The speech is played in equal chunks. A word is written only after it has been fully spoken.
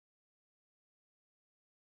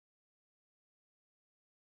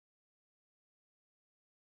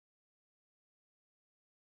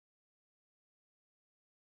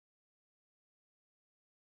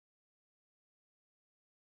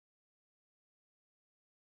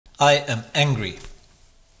I am angry.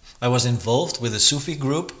 I was involved with a Sufi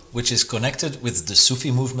group which is connected with the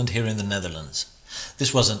Sufi movement here in the Netherlands.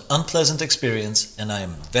 This was an unpleasant experience and I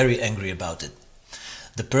am very angry about it.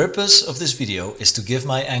 The purpose of this video is to give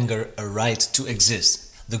my anger a right to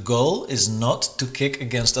exist. The goal is not to kick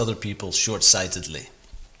against other people short-sightedly.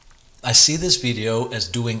 I see this video as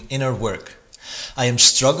doing inner work. I am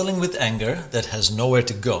struggling with anger that has nowhere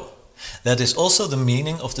to go. That is also the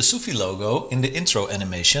meaning of the Sufi logo in the intro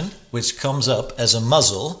animation, which comes up as a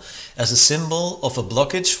muzzle, as a symbol of a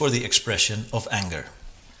blockage for the expression of anger.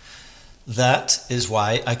 That is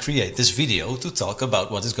why I create this video, to talk about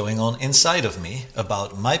what is going on inside of me,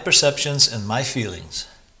 about my perceptions and my feelings.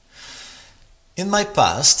 In my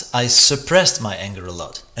past, I suppressed my anger a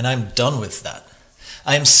lot, and I'm done with that.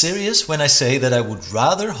 I am serious when I say that I would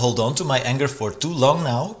rather hold on to my anger for too long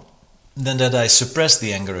now than that I suppress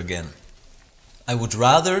the anger again. I would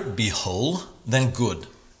rather be whole than good.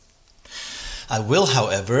 I will,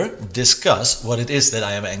 however, discuss what it is that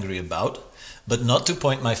I am angry about, but not to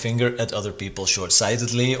point my finger at other people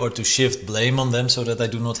short-sightedly or to shift blame on them so that I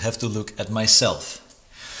do not have to look at myself.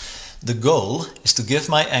 The goal is to give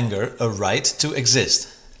my anger a right to exist.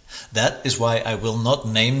 That is why I will not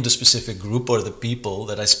name the specific group or the people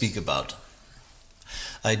that I speak about.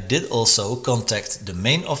 I did also contact the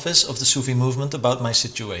main office of the Sufi movement about my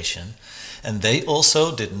situation, and they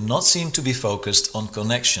also did not seem to be focused on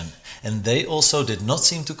connection, and they also did not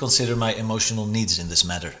seem to consider my emotional needs in this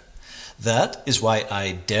matter. That is why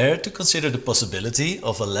I dare to consider the possibility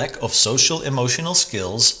of a lack of social emotional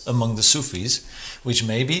skills among the Sufis, which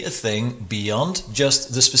may be a thing beyond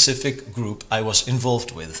just the specific group I was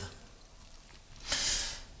involved with.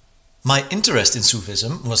 My interest in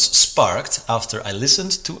Sufism was sparked after I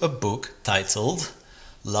listened to a book titled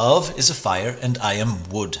 "Love is a Fire and I Am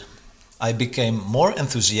Wood." I became more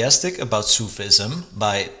enthusiastic about Sufism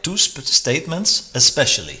by two statements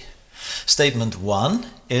especially. Statement 1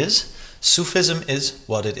 is, Sufism is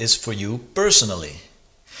what it is for you personally.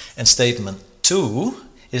 And statement 2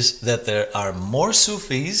 is that there are more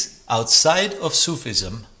Sufis outside of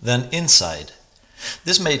Sufism than inside.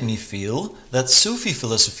 This made me feel that Sufi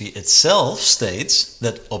philosophy itself states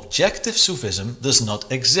that objective Sufism does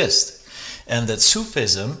not exist, and that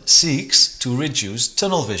Sufism seeks to reduce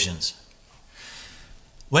tunnel visions.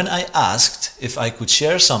 When I asked if I could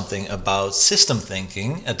share something about system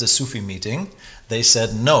thinking at the Sufi meeting, they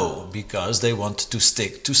said no, because they want to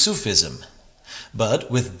stick to Sufism.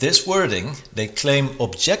 But with this wording, they claim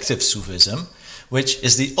objective Sufism, which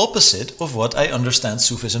is the opposite of what I understand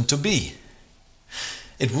Sufism to be.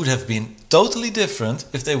 It would have been totally different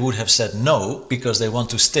if they would have said no, because they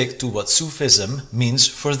want to stick to what Sufism means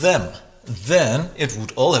for them. Then it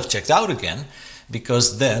would all have checked out again,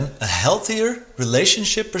 because then a healthier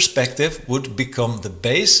relationship perspective would become the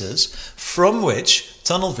basis from which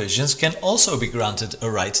tunnel visions can also be granted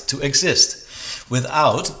a right to exist,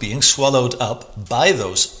 without being swallowed up by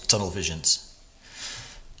those tunnel visions.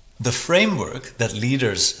 The framework that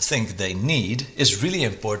leaders think they need is really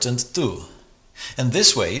important too. And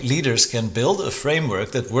this way, leaders can build a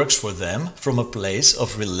framework that works for them from a place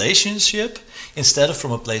of relationship instead of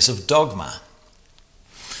from a place of dogma.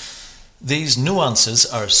 These nuances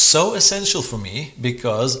are so essential for me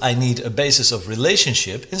because I need a basis of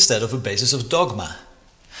relationship instead of a basis of dogma.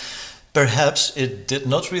 Perhaps it did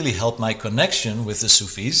not really help my connection with the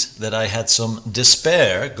Sufis that I had some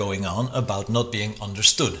despair going on about not being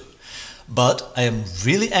understood. But I am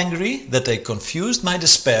really angry that they confused my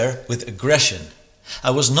despair with aggression.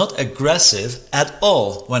 I was not aggressive at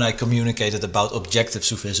all when I communicated about objective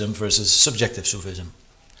Sufism versus subjective Sufism.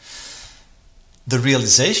 The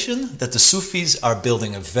realization that the Sufis are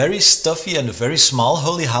building a very stuffy and a very small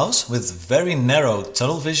holy house with very narrow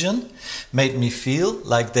tunnel vision made me feel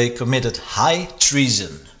like they committed high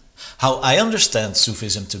treason. How I understand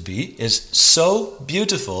Sufism to be is so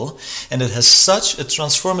beautiful, and it has such a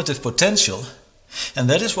transformative potential, and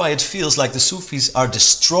that is why it feels like the Sufis are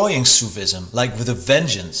destroying Sufism, like with a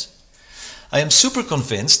vengeance. I am super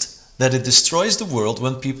convinced that it destroys the world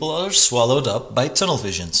when people are swallowed up by tunnel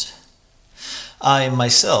visions. I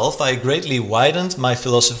greatly widened my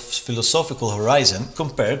philosophical horizon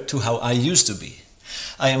compared to how I used to be.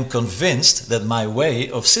 I am convinced that my way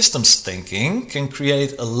of systems thinking can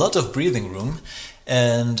create a lot of breathing room,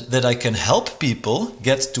 and that I can help people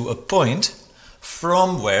get to a point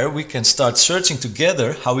from where we can start searching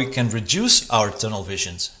together how we can reduce our tunnel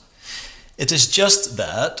visions. It is just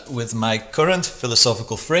that with my current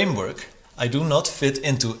philosophical framework, I do not fit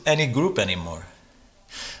into any group anymore.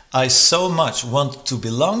 I so much want to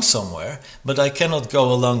belong somewhere, but I cannot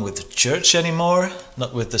go along with the church anymore,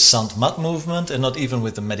 not with the Sant Mat movement, and not even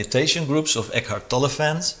with the meditation groups of Eckhart Tolle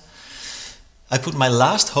fans. I put my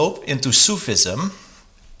last hope into Sufism,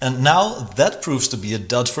 and now that proves to be a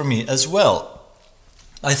dud for me as well.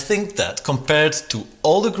 I think that, compared to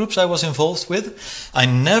all the groups I was involved with, I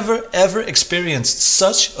never ever experienced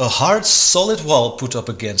such a hard, solid wall put up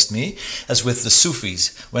against me as with the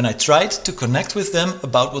Sufis, when I tried to connect with them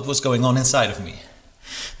about what was going on inside of me.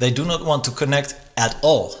 They do not want to connect at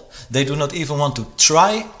all. They do not even want to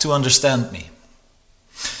try to understand me.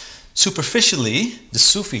 Superficially, the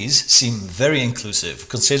Sufis seem very inclusive,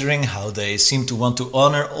 considering how they seem to want to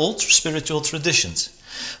honor old spiritual traditions.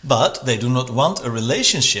 But they do not want a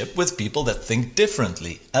relationship with people that think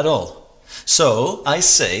differently at all. So I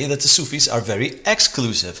say that the Sufis are very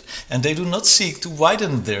exclusive and they do not seek to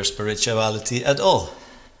widen their spirituality at all.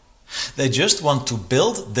 They just want to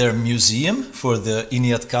build their museum for the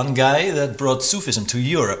Inayat Khan guy that brought Sufism to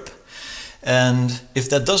Europe. And if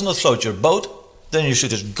that does not float your boat, then you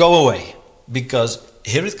should just go away. Because,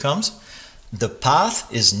 here it comes, the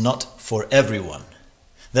path is not for everyone.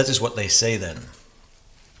 That is what they say then.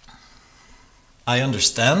 I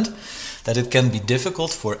understand that it can be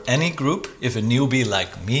difficult for any group if a newbie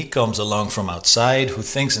like me comes along from outside who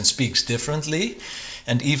thinks and speaks differently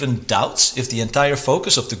and even doubts if the entire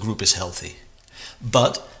focus of the group is healthy.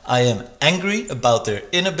 But I am angry about their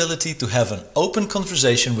inability to have an open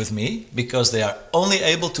conversation with me because they are only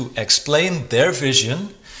able to explain their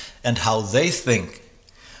vision and how they think.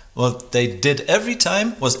 What they did every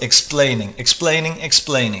time was explaining.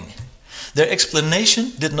 Their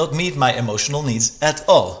explanation did not meet my emotional needs at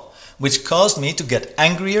all, which caused me to get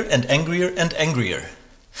angrier and angrier and angrier.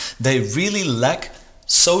 They really lack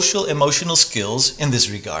social emotional skills in this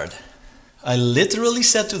regard. I literally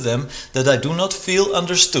said to them that I do not feel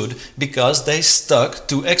understood because they stuck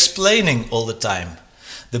to explaining all the time.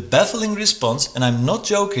 The baffling response, and I'm not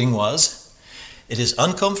joking, was, "It is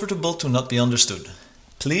uncomfortable to not be understood.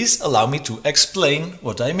 Please allow me to explain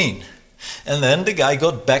what I mean." And then the guy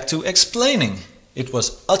got back to explaining. It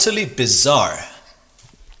was utterly bizarre.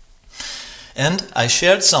 And I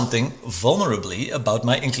shared something vulnerably about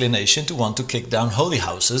my inclination to want to kick down holy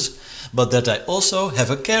houses, but that I also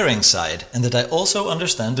have a caring side and that I also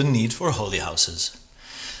understand the need for holy houses.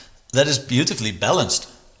 That is beautifully balanced.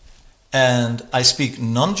 And I speak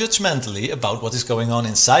non-judgmentally about what is going on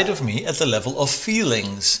inside of me at the level of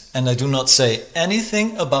feelings, and I do not say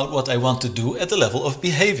anything about what I want to do at the level of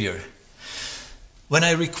behavior. When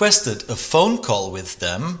I requested a phone call with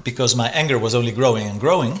them, because my anger was only growing and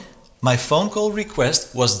growing, my phone call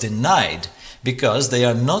request was denied because they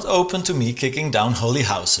are not open to me kicking down holy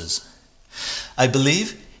houses. I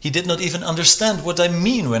believe he did not even understand what I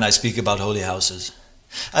mean when I speak about holy houses.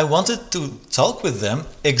 I wanted to talk with them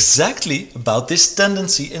exactly about this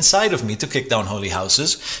tendency inside of me to kick down holy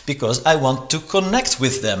houses because I want to connect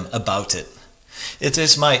with them about it. It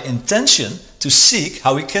is my intention to seek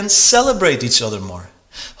how we can celebrate each other more.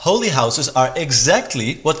 Holy houses are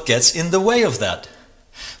exactly what gets in the way of that.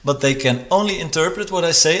 But they can only interpret what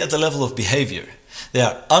I say at the level of behavior. They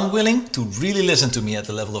are unwilling to really listen to me at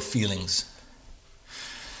the level of feelings.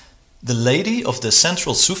 The lady of the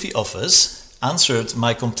Central Sufi office answered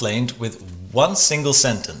my complaint with one single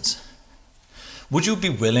sentence. "Would you be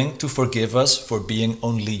willing to forgive us for being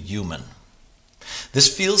only human?" This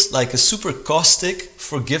feels like a super caustic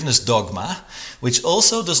forgiveness dogma, which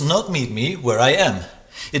also does not meet me where I am.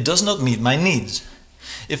 It does not meet my needs.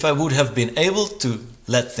 If I would have been able to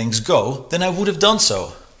let things go, then I would have done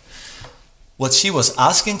so. What she was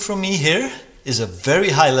asking from me here is a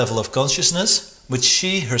very high level of consciousness, which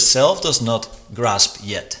she herself does not grasp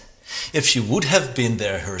yet. If she would have been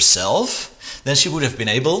there herself, then she would have been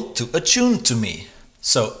able to attune to me.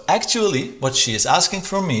 So actually, what she is asking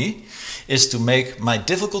from me is to make my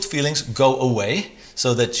difficult feelings go away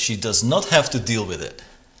so that she does not have to deal with it.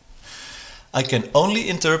 I can only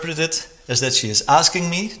interpret it as that she is asking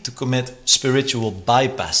me to commit spiritual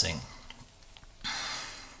bypassing.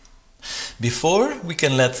 Before we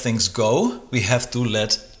can let things go, we have to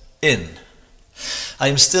let in. I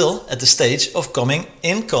am still at the stage of coming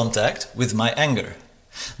in contact with my anger.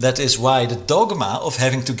 That is why the dogma of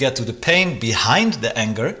having to get to the pain behind the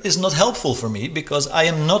anger is not helpful for me, because I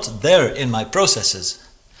am not there in my processes.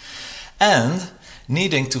 And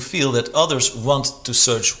needing to feel that others want to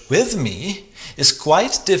search with me is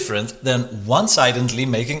quite different than one-sidedly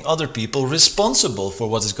making other people responsible for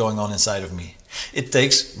what is going on inside of me. It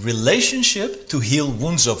takes relationship to heal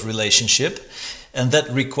wounds of relationship, and that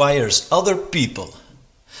requires other people.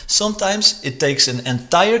 Sometimes it takes an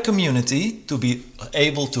entire community to be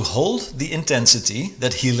able to hold the intensity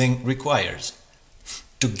that healing requires.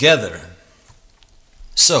 Together.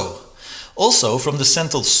 So, also from the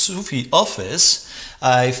Central Sufi office,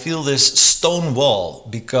 I feel this Stonewall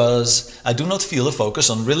because I do not feel a focus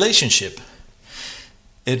on relationship.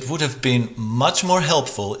 It would have been much more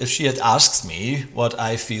helpful if she had asked me what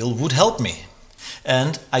I feel would help me.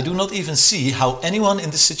 And I do not even see how anyone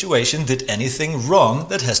in this situation did anything wrong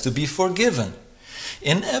that has to be forgiven.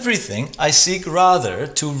 In everything, I seek rather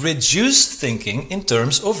to reduce thinking in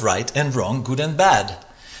terms of right and wrong, good and bad.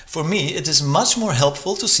 For me, it is much more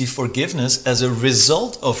helpful to see forgiveness as a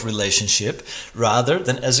result of relationship rather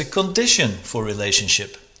than as a condition for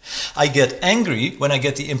relationship. I get angry when I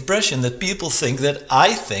get the impression that people think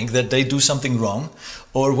that they do something wrong,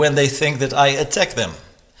 or when they think that I attack them.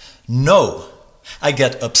 No, I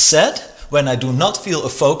get upset when I do not feel a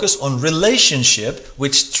focus on relationship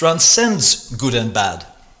which transcends good and bad.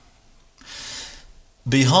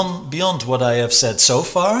 Beyond what I have said so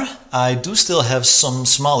far, I do still have some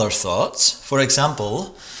smaller thoughts. For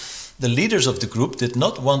example, the leaders of the group did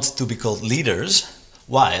not want to be called leaders,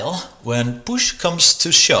 while when push comes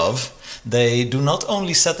to shove, they do not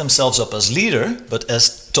only set themselves up as leader, but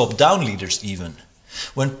as top-down leaders even.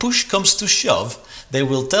 When push comes to shove, they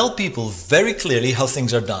will tell people very clearly how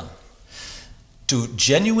things are done. To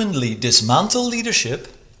genuinely dismantle leadership,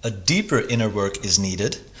 a deeper inner work is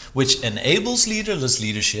needed, which enables leaderless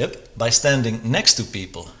leadership by standing next to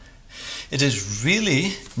people. It is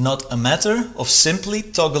really not a matter of simply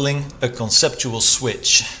toggling a conceptual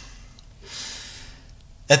switch.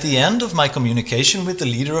 At the end of my communication with the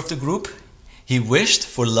leader of the group, he wished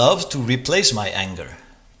for love to replace my anger.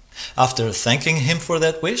 After thanking him for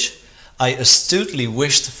that wish, I astutely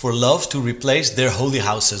wished for love to replace their holy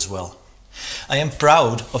house as well. I am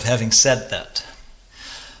proud of having said that.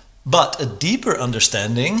 But a deeper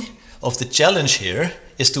understanding of the challenge here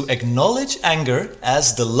is to acknowledge anger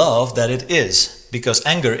as the love that it is, because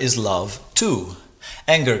anger is love too.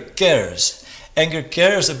 Anger cares. Anger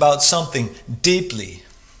cares about something deeply.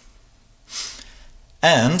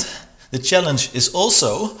 And the challenge is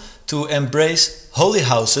also to embrace holy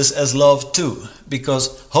houses as love too,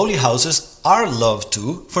 because holy houses are love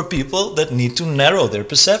too for people that need to narrow their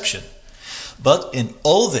perception. But in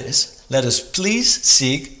all this, let us please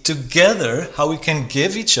seek together how we can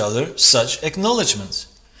give each other such acknowledgements.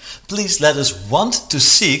 Please let us want to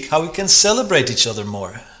seek how we can celebrate each other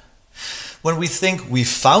more. When we think we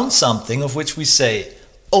found something of which we say,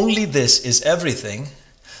 only this is everything,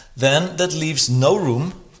 then that leaves no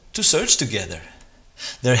room to search together.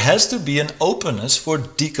 There has to be an openness for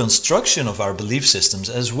deconstruction of our belief systems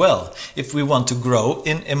as well, if we want to grow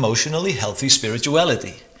in emotionally healthy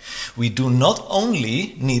spirituality. We do not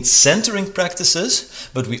only need centering practices,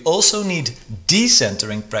 but we also need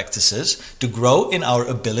decentering practices to grow in our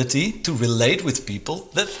ability to relate with people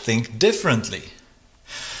that think differently.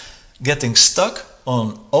 Getting stuck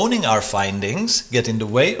on owning our findings get in the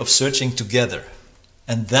way of searching together.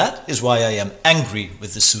 And that is why I am angry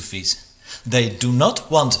with the Sufis. They do not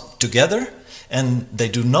want together, and they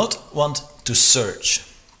do not want to search.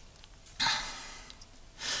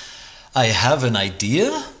 I have an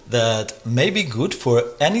idea that may be good for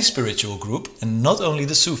any spiritual group, and not only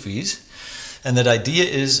the Sufis. And that idea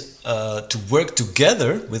is to work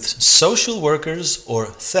together with social workers or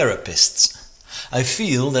therapists. I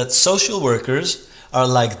feel that social workers are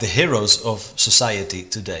like the heroes of society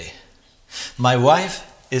today. My wife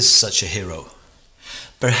is such a hero.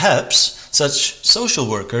 Perhaps such social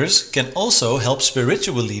workers can also help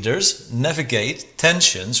spiritual leaders navigate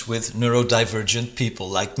tensions with neurodivergent people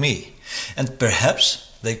like me. And perhaps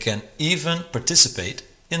they can even participate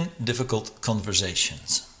in difficult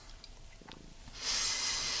conversations.